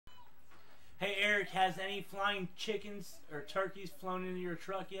Eric, has any flying chickens or turkeys flown into your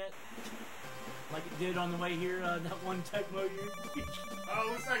truck yet? Like it did on the way here, that one Tecmo year? Oh,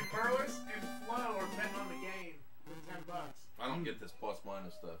 it looks like Burles and Flo are betting on the game with $10. I don't get this plus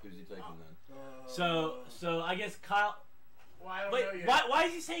minus stuff. Who's he taking then? So I guess Kyle. Well, I don't Wait, know yet. why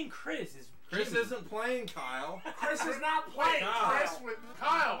is he saying Chris? Chris isn't playing, Kyle. Chris is not playing. Kyle. Chris with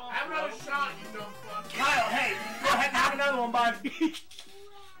Kyle. Have another shot, you dumb fuck. Kyle, hey, go ahead and have another one, bud.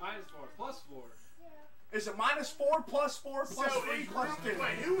 -4, +4. Is it -4, +4, +3, +2?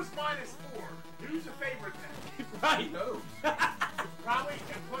 Wait, who was -4? Who's your favorite then? Right. Who knows? Probably,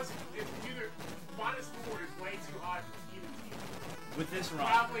 plus, it's either -4 is way too high for either team. With this run.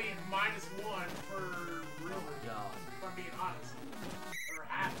 Probably -1 for River, God. if I'm being honest. Or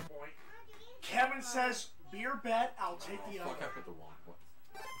half point. Kevin says, beer bet, I'll take the Fuck, I other. put the wrong one.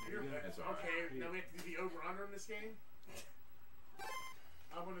 Beer bet. That's all right. Okay, now we have to do the over-under in this game.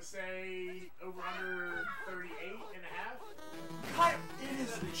 I'm gonna say over-under 38.5. Kyle, it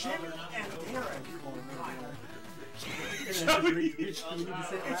is Jimmy and Derek. It's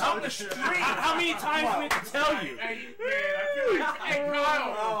on the street. How many times do we have to tell you? Hey, man, I feel like, hey,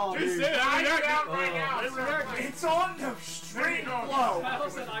 Kyle, just dude. dive down right now. It's on the street, Flo. Kyle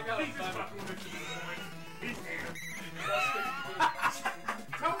said I got He's just a fucking with you. He's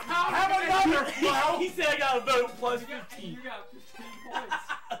Tell Kyle Have another, Flo. He said I got a vote plus 15. You got 15 points.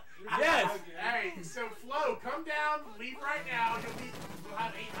 Yes. Hey, so Flo, come down, leave right now. We'll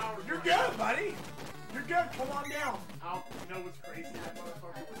have 8 hours. You're good, buddy. You're good. Come on down. I'll know what's crazy that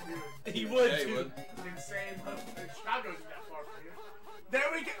motherfucker was doing. He would, Yeah, he too. would. Insane. Chicago's not that far from you. There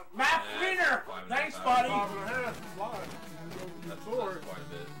we go. Matt Fleener. 5.5 Thanks, hours. buddy. 5.5. That's quite a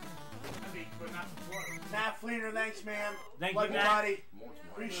bit. I mean, but not Flo. Matt Fleener, thanks, man. Thank Love you, you, Matt. buddy. More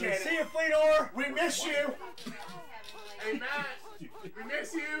tomorrow. Appreciate it. See you, Fleenor. We miss you. Hey, Matt, we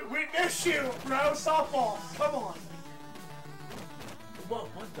miss you. We miss you, bro. Softball. Come on.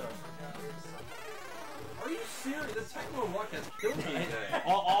 What the? Are you serious? The Tecmo luck has killed me today.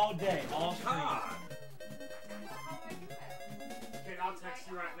 All day, all stream. God. Okay, I'll text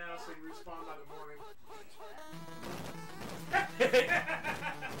you right now so you respond by the morning.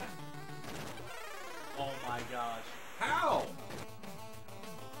 Oh my gosh. How?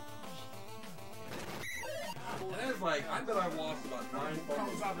 That is like, I bet I've lost about 9 Comes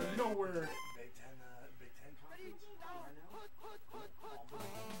buckets out today. of nowhere. Big Ten conference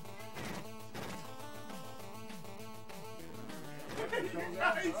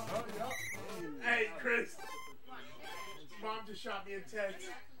Nice. Hey, Chris. Mom just shot me a text.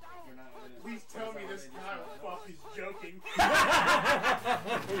 Please tell me this Kyle fuck is joking. I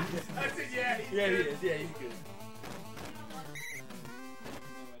said, yeah, he's Yeah, he good. is. Yeah, he's good.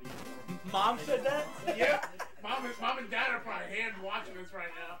 Mom said that? Yep. Mom and Dad are probably hand watching this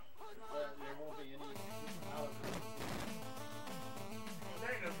right now. There won't be any.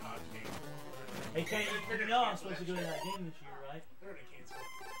 There ain't no college game. Hey, Kane, you know I'm supposed to go to that game this year, right? They're gonna cancel it.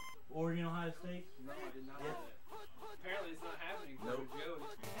 Oregon, Ohio State? No, I did not know that. Apparently it's not happening. Nope. Joe.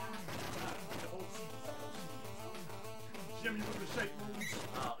 The whole season. Jimmy with the shake moves.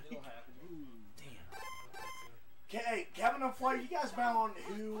 Oh, It'll happen. damn. Okay, Kevin and Flo, you guys bet on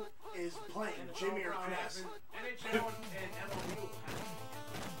who is playing, Jimmy or Chris? NHL and MLB will happen.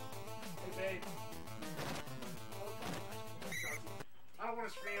 Hey, babe. I don't want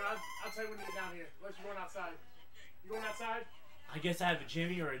to scream. I'll tell you when you get down here. Unless you're going outside. You going outside? I guess I have a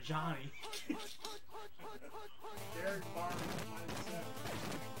Jimmy or a Johnny. Derek Barnes, -7.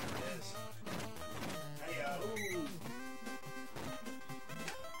 Yes. Hey,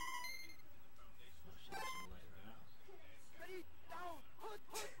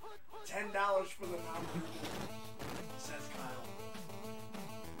 $10 for the number, says Kyle.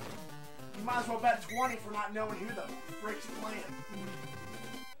 You might as well bet 20 for not knowing who the frick's playing.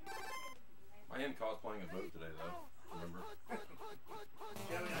 I am cosplaying a vote today, though. Remember?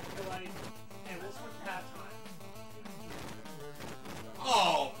 Joey, I feel like, hey, we'll switch halftime.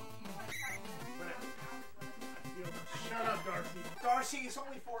 Oh! Shut up, Darcy. Darcy is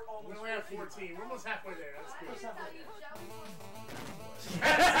only We almost only have 14. We're almost halfway there. That's good. halfway.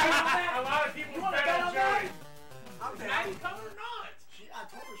 A lot of people You wanna bet bet on on Joey. I'm Is down. Maddie coming or not? I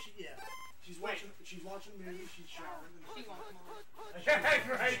told her she's watching movies, she's showering. She wants more. Yeah,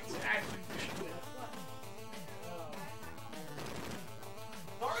 right. Actually,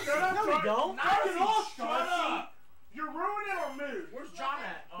 shut up, No, we Darcy. don't. Knock Darcy, it off, shut Darcy. up. You're ruining our mood. Where's John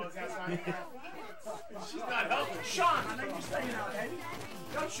at? Oh, it's outside. She's not helping. Sean, I know you're staying out, baby.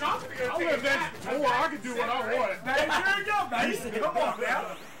 No, Sean's gonna go I'm take an a nap. adventure tour. I can do what I want. Baby, here you go, baby. Come on now.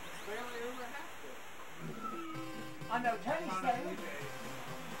 Barely over half I know Teddy's staying.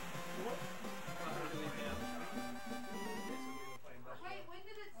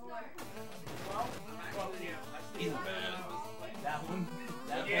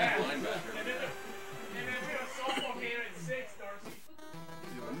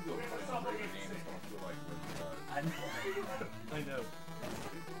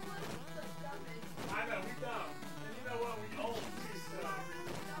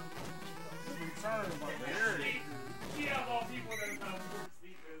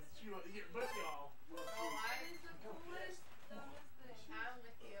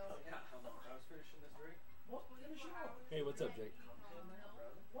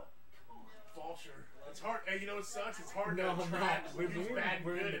 what sucks? It's hard No, to I'm track not. who's bad and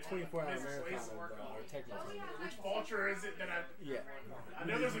We're in good the at 24-hour business marathon ways to of work on. our Tecmo tournament. Which Fulcher is it that Yeah. I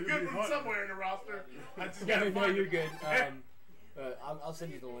know there's a good one somewhere in the roster. I just No, gotta no, find you're it. good. I'll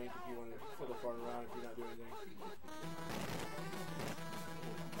send you the link if you want to fiddle fart around if you're not doing anything.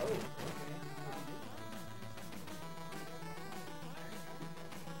 Oh, okay.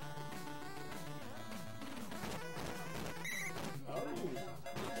 Oh,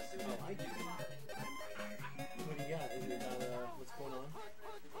 I like it. What do you got? Is it what's going on?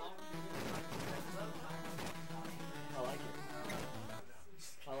 I like it.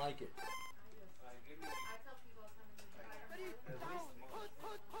 I like it.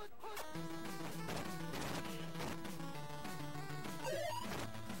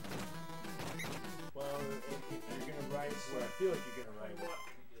 Well, if you're gonna write where I feel like you're gonna write it,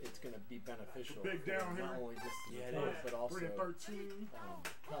 it's gonna be beneficial. Big down not here. only just the Yeah, it report, is. but also 3 and 13.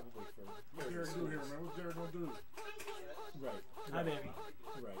 probably for What's Jared do here, man? What's Jared gonna do? right. Hi, baby.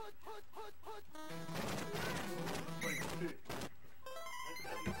 Right.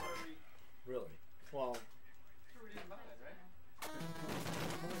 Really? Well,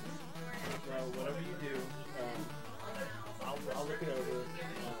 whatever you do, I'll look it over.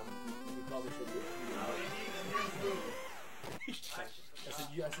 You probably should do it. I said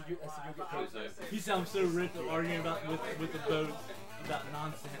you'll get paid. He sounds so rich arguing about with the boat about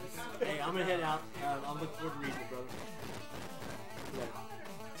nonsense. Hey, I'm gonna head out. I'll look forward to reading it, brother. Yeah.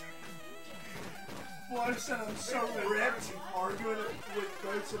 Well, I said I'm so ripped arguing with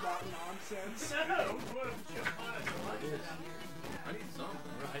boats about nonsense. No, what a just honest. It is. I need some.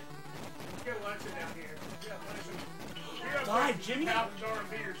 Right. Get lunch down here. Yeah, lunch. Why, Jimmy? Half a jar of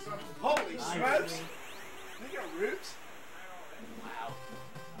beer or something. Holy smokes! They got roots? Wow.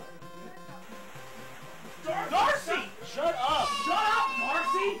 Darcy! Shut up! Shut up,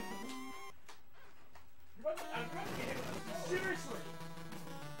 Darcy! I'm about to get him. Seriously.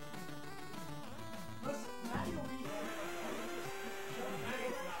 Listen, Maddie will be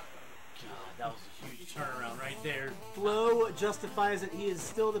God, that was a huge turnaround right there. Flo justifies that he is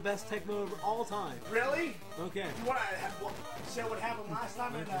still the best Tecmo of all time. Really? Okay. You want to say what happened last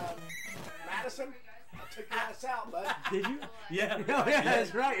time in Madison? I took your ass out, bud. Did you? Yeah. Oh, yeah,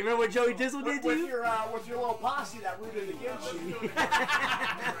 that's right. Remember what Joey Dizzle did to with you? with your little posse that rooted against you.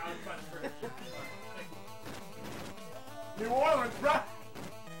 New Orleans, bro.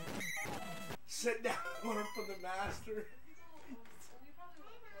 Sit down, learn from the master.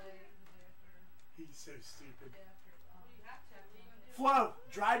 He's so stupid. Flo,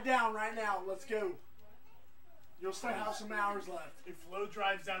 drive down right now. Let's go. You'll still have some hours left. If Flo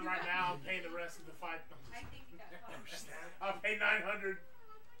drives down right now, I'm paying the rest of the fight. I'll pay $900. Alright.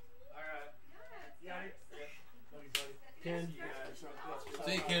 You got it? Love you, buddy. Ken.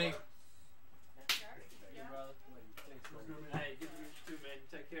 See you, Kenny. Good brother. Hey, good to meet you too, man.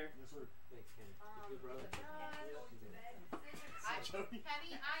 Take care. Yes, sir. Thanks, Ken. Good brother. Jody,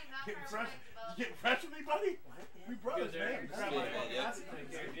 Kenny, I'm not getting for fresh? everybody, You getting fresh with me, buddy? We brothers, Good, man. Derek. Grab See my you, man. fucking Yep. ass. Take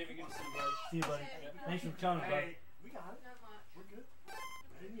care. Jimmy, good to see you, buddy. See you, buddy. Thanks for coming, bud. Hey, we got it. Not much. We're good.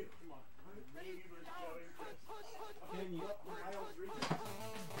 Me and you. Come on. Me, you, Joey, and Chris. Can you? I don't drink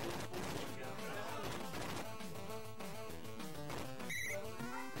it.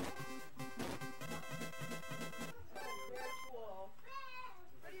 Very cool.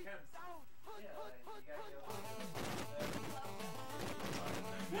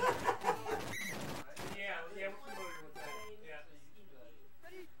 Yeah, we're familiar with that. Yeah.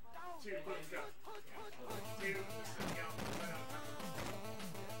 Two, let's go. Two, just sitting out.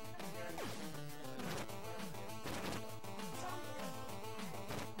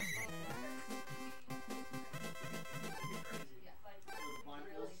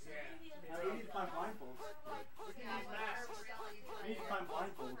 We need to find blindfolds. We need to find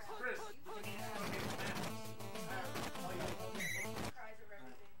blindfolds. Chris, we need fucking masks.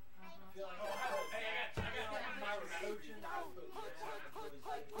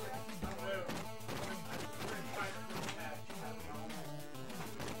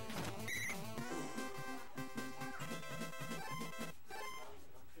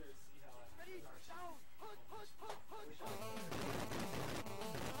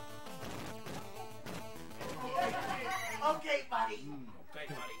 Okay, buddy. Okay,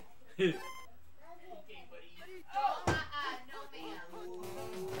 buddy. Oh, no,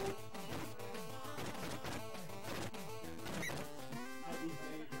 ma'am.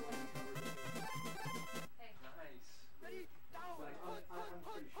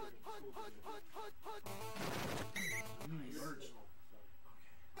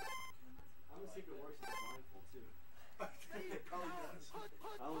 I'm gonna see if it works with the blindfold too. It probably does.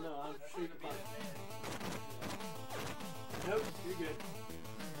 I don't know. I'm sure you can find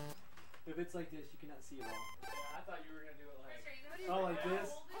If it's like this, you cannot see it all. Yeah, I thought you were gonna do it like. Oh, like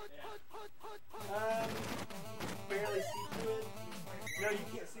this? Barely see through it. No, you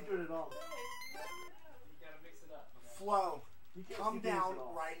can't see through it at all. You gotta mix it up. Flo, You can't come see through this down at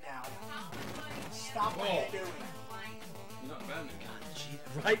all. right now. Stop what you're doing. You're not bad, man.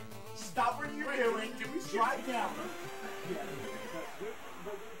 Right? Stop what you're doing. Drive down. Yeah.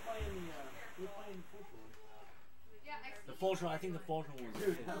 But we're playing the Fulcher one. The Fulcher, I think the Fulcher one was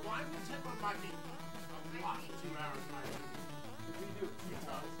good. Why would take one might be a lot in 2 hours, right? If we do it 2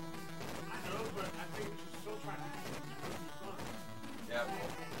 times. I know, but I think we should still try to do it fun. Yeah,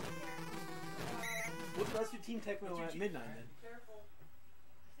 well, Let's do Team Tecmo at midnight then.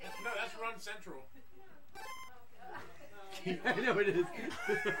 No, that's Run Central. I know it is.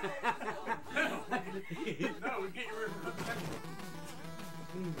 No, we get your Run Central.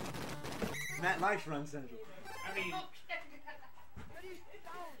 Matt likes Run Central. I mean,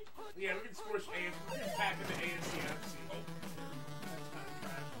 yeah, we can squish AFC. We can pack in the AFC NFC. That's kind of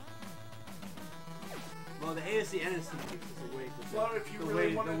trash. Well, the AFC NFC keeps us awake. with Flo, if you the really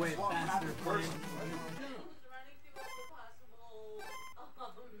way, want the way to talk faster about playing. person,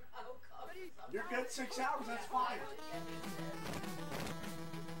 you're good 6 hours, that's fine.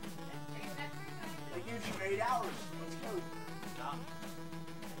 That gives you 8 hours. Let's go.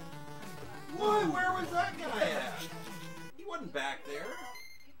 what? Where was that guy at? He wasn't back there.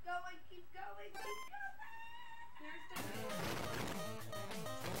 Keep going, keep going, keep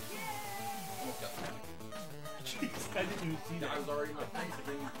Almost got panicked. Jeez, I didn't even see that. I was already in my face. I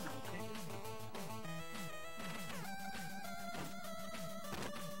didn't-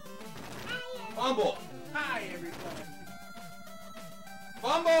 Fumble! Hi, everybody.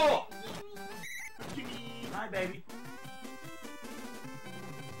 Fumble! Hi, baby.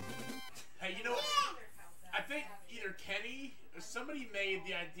 Hey, you know what? I think either Kenny or somebody made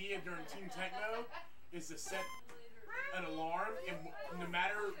the idea during Team Tecmo is to set an alarm, and no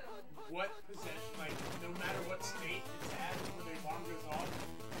matter what possession, like no matter what state it's at, when the alarm goes off,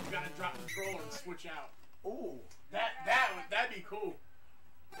 you gotta drop the controller and switch out. Ooh, That'd be cool.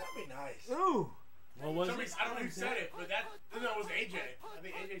 that'd be nice. Ooh! What was Somebody, it? I don't know who said it, but no, it was AJ. I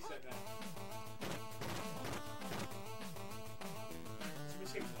think AJ said that. Somebody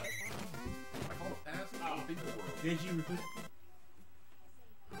say what? I call a pass in Oh. the people world. Did you?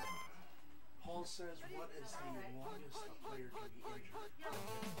 Paul says, what is the longest a player can be injured?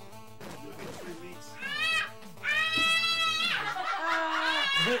 Within 3 weeks.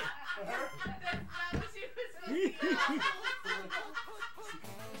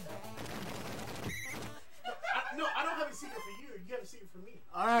 No, I don't have a secret for you. You have a secret for me.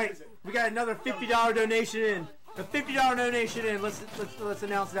 All right, we got another $50 donation in. A $50 donation in. Let's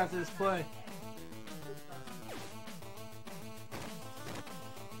announce it after this play.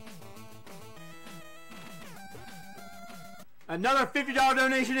 Another $50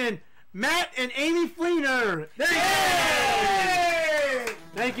 donation in. Matt and Amy Fleener. There you go.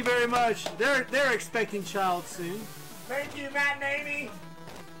 Thank you very much. They're expecting child soon. Thank you, Matt and Amy.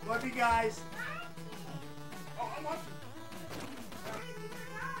 Love you guys. Oh, I'm watching.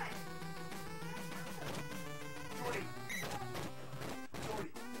 Jordy.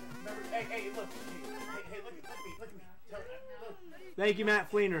 Remember, hey, look. Hey, look at me. Look. Look. Thank you,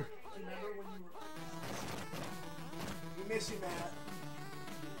 Matt Fleener. Remember when you were... We miss you, Matt.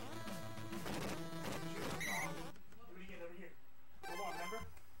 What are you getting over here? Come on, remember?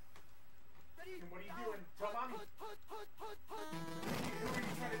 And what are you doing? Tell mommy. Who are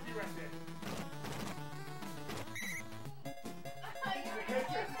you trying to do right there?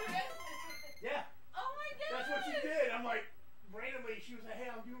 Yeah. Oh my goodness! That's what she did. I'm like, randomly, she was like, hey,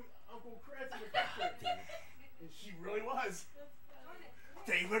 I'm doing Uncle Chris in the picture. And she really was.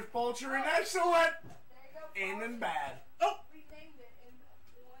 David Fulcher and excellent. And then bad. Oh! We named it in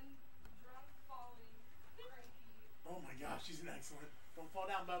one drunk falling cranky. Oh my gosh, she's an excellent. Don't fall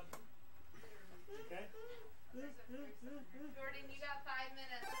down, bub. Okay? Jordan, you got 5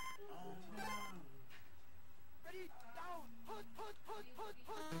 minutes. Oh no.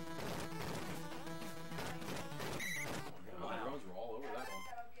 My runs were all over that one.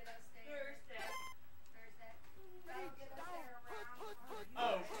 That'll get us there. Thursday. That'll get us there around.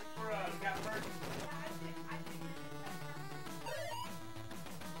 Oh, for got first. Yeah, I think we're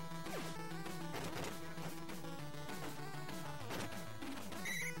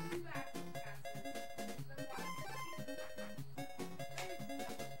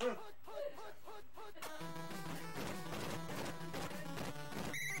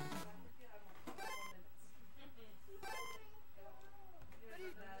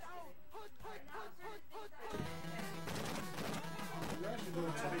You're actually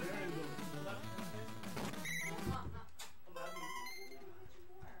doing 20 games.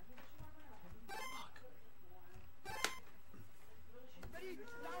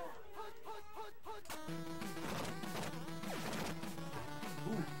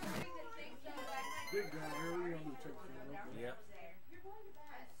 big guy here. We don't do take care of him. Yep.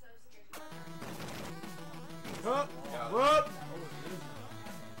 Whoop, Got it. whoop.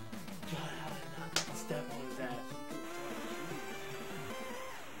 God, how did I not step on his ass?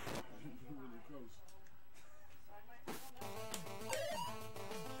 Really close.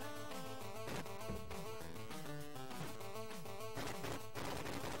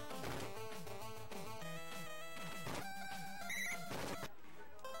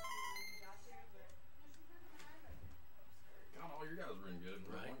 God, all your guys were in good.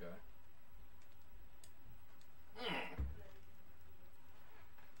 Right. One guy.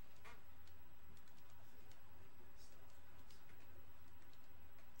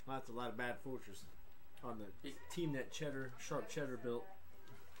 Well, that's a lot of bad Fulchers on the team that Sharp Cheddar built.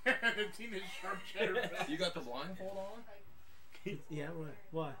 The team is sharp cheddar. You got the blindfold on? Yeah,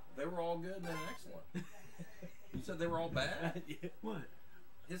 why? They were all good and then excellent. You said they were all bad? What?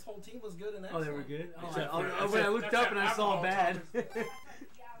 His whole team was good and Oh, excellent. they were good? Oh, Except for- when I looked up and I saw bad.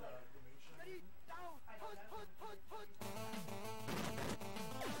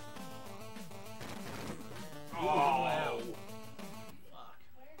 Oh.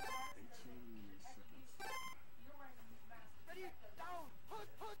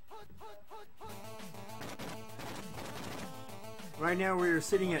 Right now we are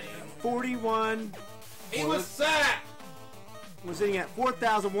sitting at 41. He was sacked! We're sitting at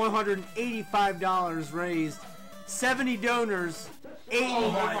 $4,185 raised. 70 donors.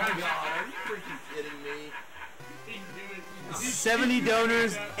 Oh my God! Are you freaking kidding me? 70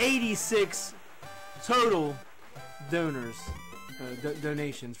 donors. 86 total donors.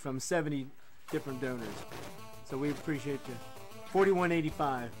 Donations from 70 different donors. So we appreciate you.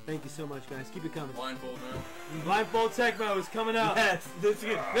 4185. Thank you so much, guys. Keep it coming. Blindfold now. Blindfold Tecmo is coming up. Yes, this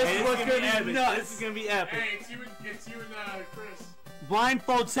is This is what's gonna be epic. nuts. This is gonna be epic. Hey, it's you and Chris.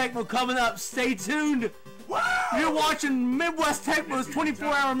 Blindfold Tecmo coming up. Stay tuned. You're watching Midwest Tecmo's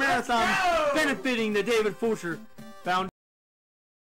 24-hour marathon benefiting the David Fulcher Foundation.